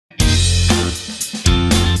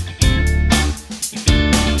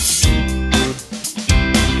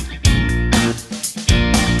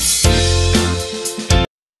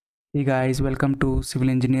Hey guys, welcome to Civil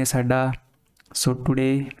Engineers Adda. So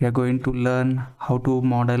today we are going to learn how to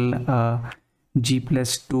model a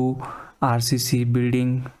G+2 RCC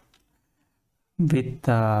building with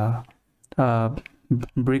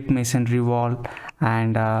brick masonry wall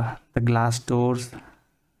and the glass doors,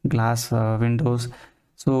 glass windows.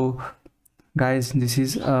 So guys, this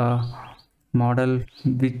is a model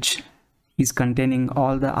which is containing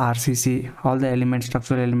all the RCC, all the elements,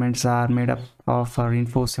 structural elements are made up of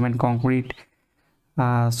reinforced cement concrete.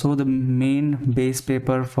 So the main base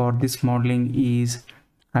paper for this modeling is,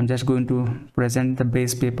 I'm just going to present the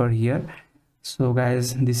base paper here. So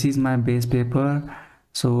guys, this is my base paper.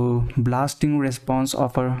 So blasting response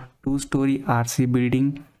of a two-story RC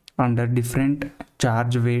building under different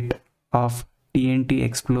charge weight of TNT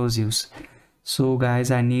explosives. So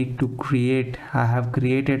guys, I have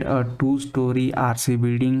created a two-story RC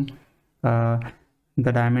building.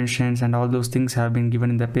 The dimensions and all those things have been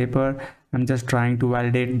given in the paper. I'm just trying to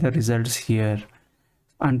validate the results here.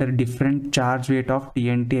 Under different charge weight of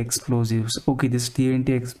TNT explosives. Okay, this TNT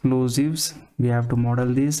explosives, we have to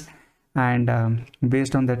model this, and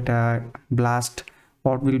based on that blast,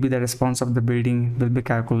 what will be the response of the building will be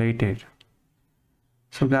calculated.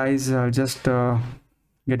 So guys, just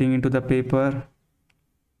getting into the paper.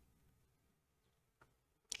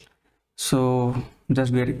 So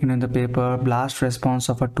just getting in the paper, blast response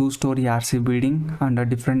of a two-story RC building under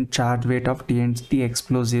different charge weight of TNT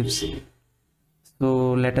explosives.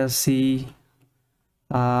 So let us see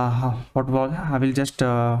what was. I will just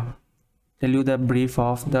tell you the brief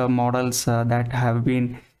of the models that have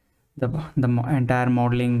been the entire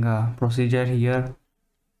modeling procedure here.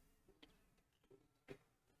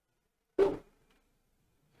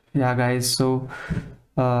 Yeah guys, so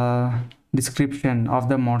description of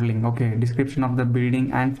the modeling. Okay, description of the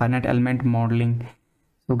building and finite element modeling.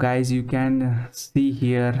 So guys, you can see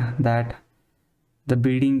here that the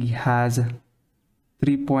building has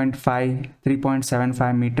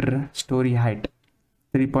 3.75 meter story height,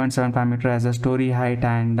 3.75 meter as a story height,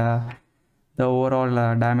 and the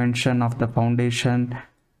overall dimension of the foundation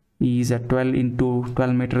is 12 into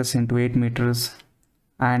 12 meters into 8 meters,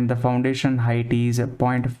 and the foundation height is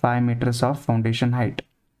 0.5 meters of foundation height.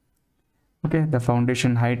 Okay, the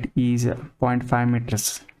foundation height is 0.5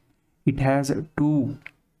 meters. It has 2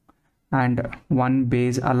 and 1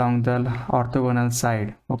 base along the orthogonal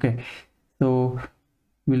side. Okay, so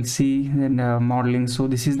we'll see in modeling. So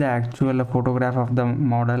this is the actual photograph of the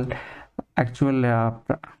model, actual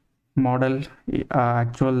model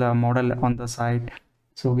on the side.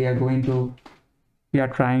 So we are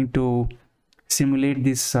trying to simulate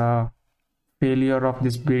this failure of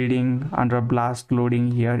this building under blast loading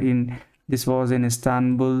here this was in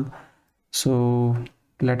Istanbul. So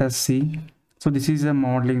let us see. So this is a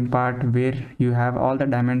modeling part where you have all the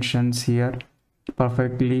dimensions here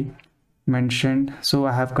perfectly mentioned. So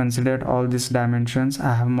I have considered all these dimensions.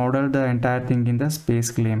 I have modeled the entire thing in the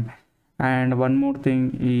SpaceClaim. And one more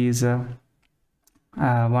thing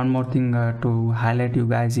to highlight you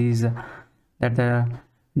guys is that the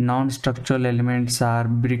non-structural elements are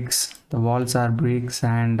bricks, the walls are bricks,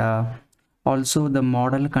 and also the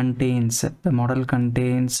model contains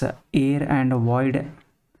air and void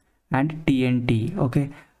and TNT. Okay,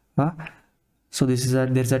 so this is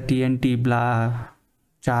there's a TNT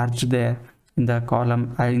charge there in the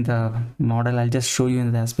column in the model. I'll just show you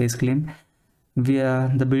in the SpaceClaim.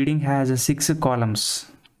 The building has 6 columns.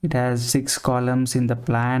 It has 6 columns in the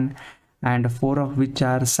plan, and 4 of which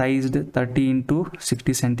are sized 30 into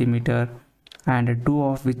 60 centimeter, and 2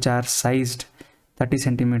 of which are sized 30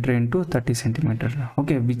 centimeter into 30 centimeter.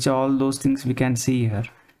 Okay, which all those things we can see here.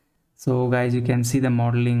 So guys, you can see the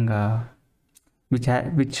modeling which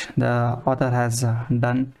the author has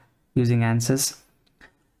done using Ansys.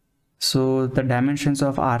 So the dimensions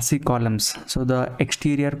of RC columns. So the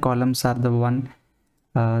exterior columns are the one.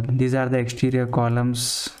 These are the exterior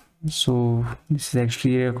columns. So this is the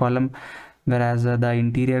exterior column, whereas the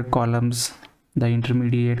interior columns, the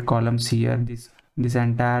intermediate columns here, this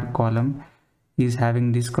entire column is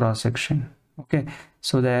having this cross section. Okay,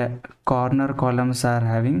 so the corner columns are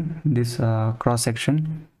having this cross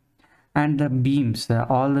section, and the beams,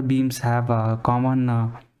 all the beams have a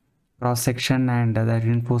common cross section and the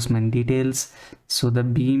reinforcement details. So the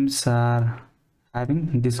beams are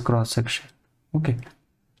having this cross section. Okay,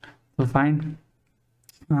 so fine.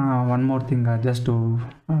 One more thing just to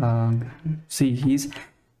see is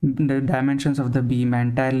the dimensions of the beam.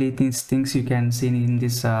 Entirely these things you can see in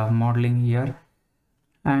this modeling here.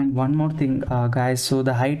 And one more thing guys, so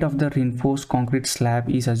the height of the reinforced concrete slab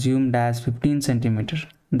is assumed as 15 centimeter.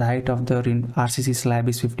 The height of the RCC slab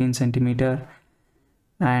is 15 centimeter,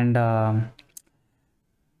 And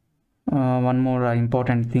one more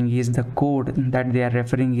important thing is the code that they are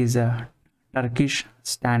referring is a Turkish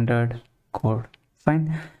standard code.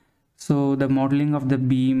 Fine. So the modeling of the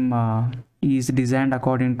beam is designed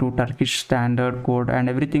according to Turkish standard code, and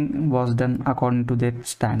everything was done according to that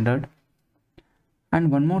standard.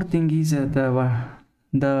 And one more thing is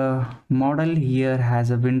the model here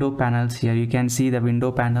has a window panels. Here you can see the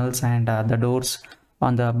window panels and the doors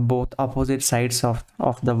on the both opposite sides of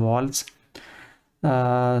the walls.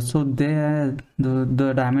 So there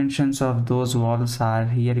the dimensions of those walls are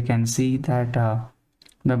here. You can see that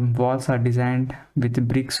the walls are designed with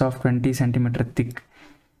bricks of 20 centimeter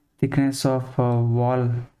thickness of wall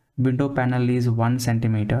window panel is 1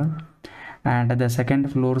 centimeter, and the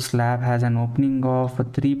second floor slab has an opening of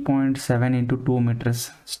 3.7 into 2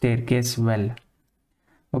 meters staircase well.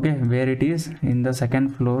 Okay, where it is in the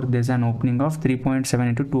second floor there's an opening of 3.7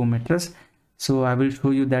 into 2 meters. So I will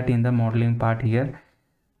show you that in the modeling part here.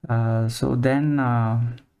 So then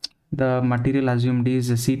the material assumed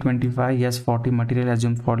is C25 S40 material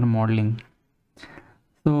assumed for the modeling.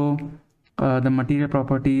 So the material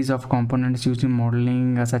properties of components used in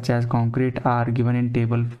modeling such as concrete are given in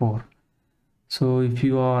table 4. So if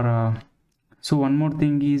you are so one more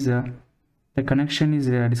thing is the connection is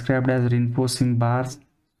described as reinforcing bars.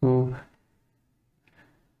 So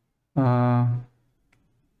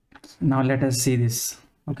now let us see this.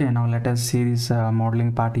 Okay, now let us see this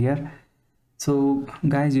modeling part here. So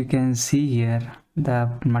guys, you can see here the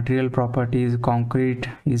material properties. Concrete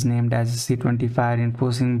is named as C25,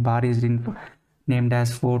 reinforcing bar is named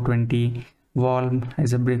as 420, wall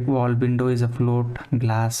is a brick wall, window is a float,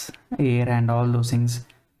 glass, air, and all those things.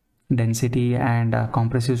 Density and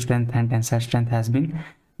compressive strength and tensile strength has been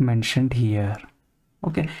mentioned here.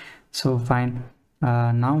 Okay, so fine.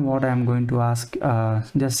 Now what I'm going to ask,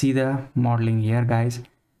 just see the modeling here, guys.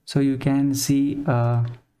 So you can see that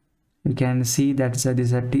this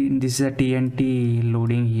is a TNT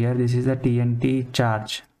loading here. This is a TNT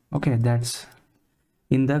charge. Okay, that's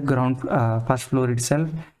in the ground first floor itself,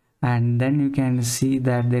 and then you can see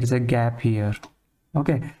that there is a gap here.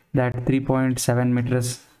 Okay, that 3.7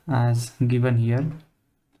 meters as given here.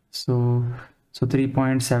 So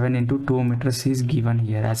 3.7 into 2 meters is given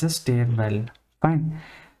here as a stairwell. Fine.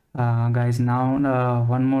 Guys, now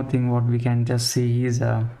one more thing what we can just see is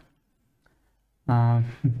the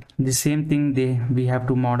same thing we have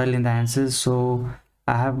to model in the Ansys. So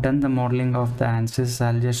I have done the modeling of the Ansys.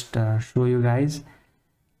 I'll just show you guys.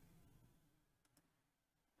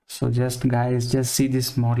 So just see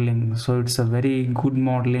this modeling. So it's a very good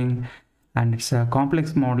modeling, and it's a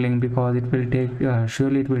complex modeling because it will take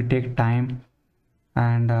surely it will take time,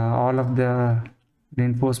 and all of the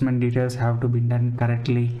reinforcement details have to be done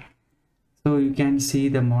correctly. So you can see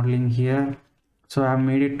the modeling here. So I've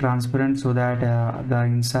made it transparent so that the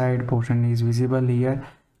inside portion is visible here.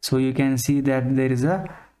 So you can see that there is a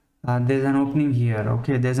there's an opening here.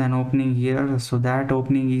 Okay, there's an opening here. So that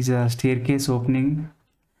opening is a staircase opening.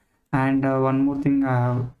 And one more thing,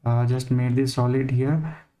 I have just made this solid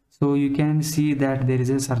here. So you can see that there is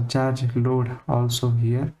a surcharge load also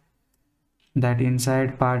here. That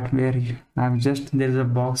inside part where there's a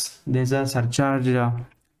box, there's a surcharge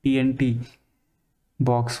TNT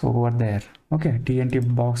box over there. Okay,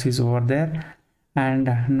 TNT box is over there, and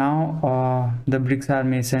now the bricks are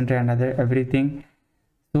masonry and everything.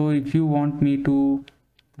 So if you want me to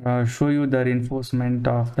show you the reinforcement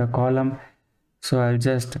of the column, so I'll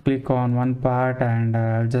just click on one part and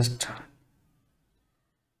I'll just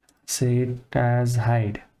say it as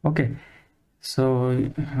hide. Okay, so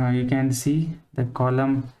you can see the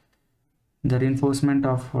column, the reinforcement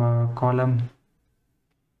of column.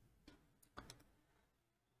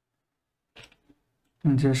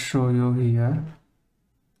 I'll just show you here.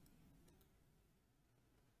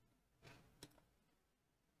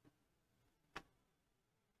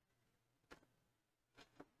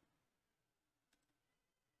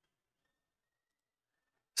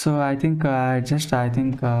 So I think we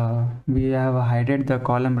have hided the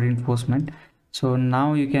column reinforcement. So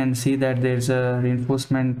now you can see that there's a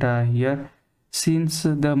reinforcement here. Since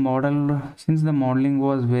the modeling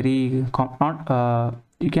was very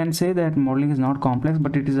you can say that modeling is not complex,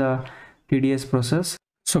 but it is a tedious process.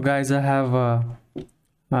 So guys, I have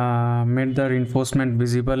made the reinforcement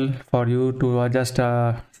visible for you to just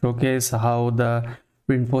showcase how the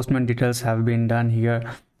reinforcement details have been done here.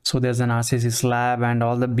 So there's an RCC slab, and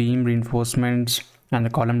all the beam reinforcements and the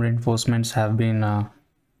column reinforcements have been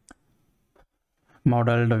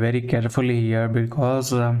modeled very carefully here,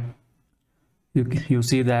 because you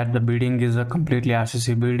see that the building is a completely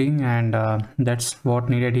RCC building, and that's what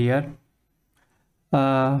needed here.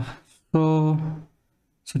 uh, so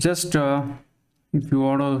just if you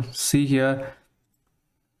want to see here,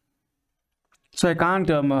 so I can't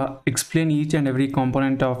explain each and every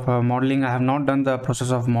component of modeling. I have not done the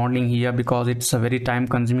process of modeling here because it's a very time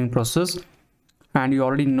consuming process, and you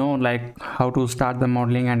already know like how to start the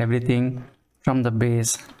modeling and everything from the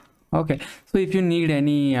base. Okay, so if you need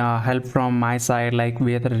any help from my side, like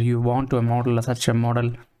whether you want to model such a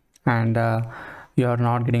model and you are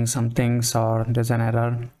not getting some things or there's an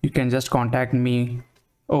error, you can just contact me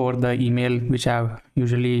over the email which I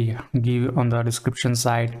usually give on the description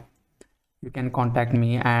side. You can contact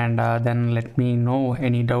me and then let me know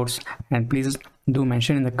any doubts, and please do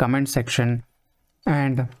mention in the comment section,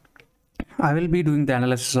 and I will be doing the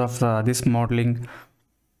analysis of this modeling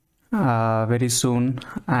very soon.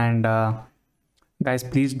 And guys,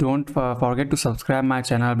 please don't forget to subscribe my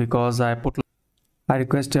channel, because I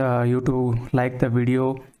request you to like the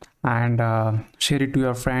video and share it to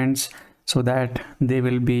your friends, so that they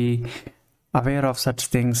will be aware of such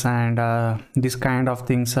things, and this kind of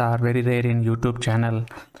things are very rare in YouTube channel.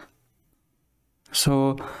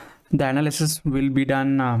 So the analysis will be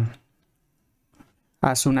done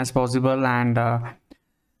as soon as possible, and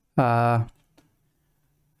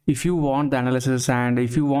if you want the analysis and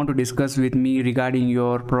if you want to discuss with me regarding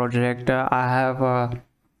your project, I have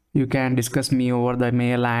you can discuss me over the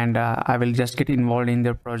mail, and I will just get involved in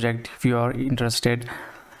the project if you are interested.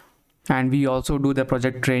 And we also do the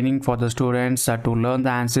project training for the students to learn the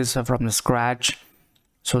Ansys from the scratch,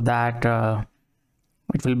 so that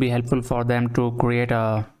it will be helpful for them to create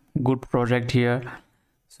a good project here.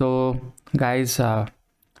 So guys,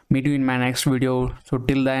 meet you in my next video. So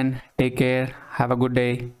till then, take care, have a good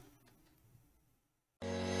day.